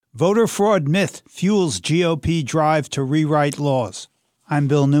Voter fraud myth fuels GOP drive to rewrite laws. I'm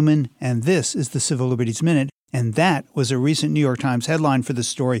Bill Newman, and this is the Civil Liberties Minute. And that was a recent New York Times headline for the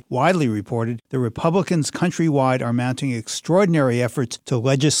story widely reported. The Republicans countrywide are mounting extraordinary efforts to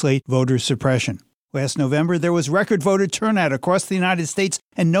legislate voter suppression. Last November, there was record voter turnout across the United States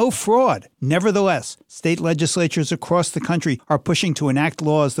and no fraud. Nevertheless, state legislatures across the country are pushing to enact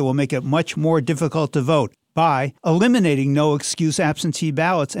laws that will make it much more difficult to vote by eliminating no-excuse absentee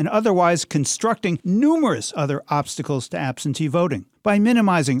ballots and otherwise constructing numerous other obstacles to absentee voting, by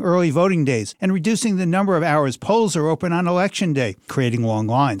minimizing early voting days and reducing the number of hours polls are open on Election Day, creating long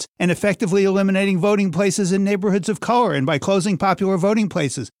lines, and effectively eliminating voting places in neighborhoods of color, and by closing popular voting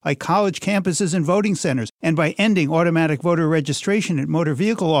places like college campuses and voting centers, and by ending automatic voter registration at motor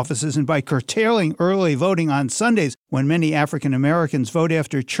vehicle offices, and by curtailing early voting on Sundays when many African Americans vote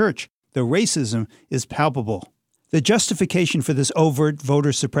after church. The racism is palpable. The justification for this overt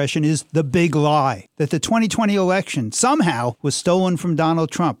voter suppression is the big lie that the 2020 election somehow was stolen from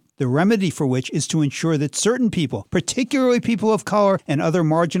Donald Trump, the remedy for which is to ensure that certain people, particularly people of color and other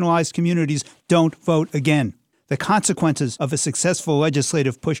marginalized communities, don't vote again. The consequences of a successful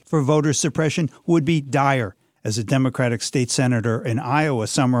legislative push for voter suppression would be dire. As a Democratic state senator in Iowa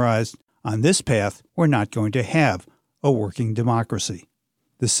summarized, on this path, we're not going to have a working democracy.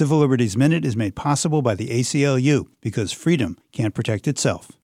 The Civil Liberties Minute is made possible by the ACLU because freedom can't protect itself.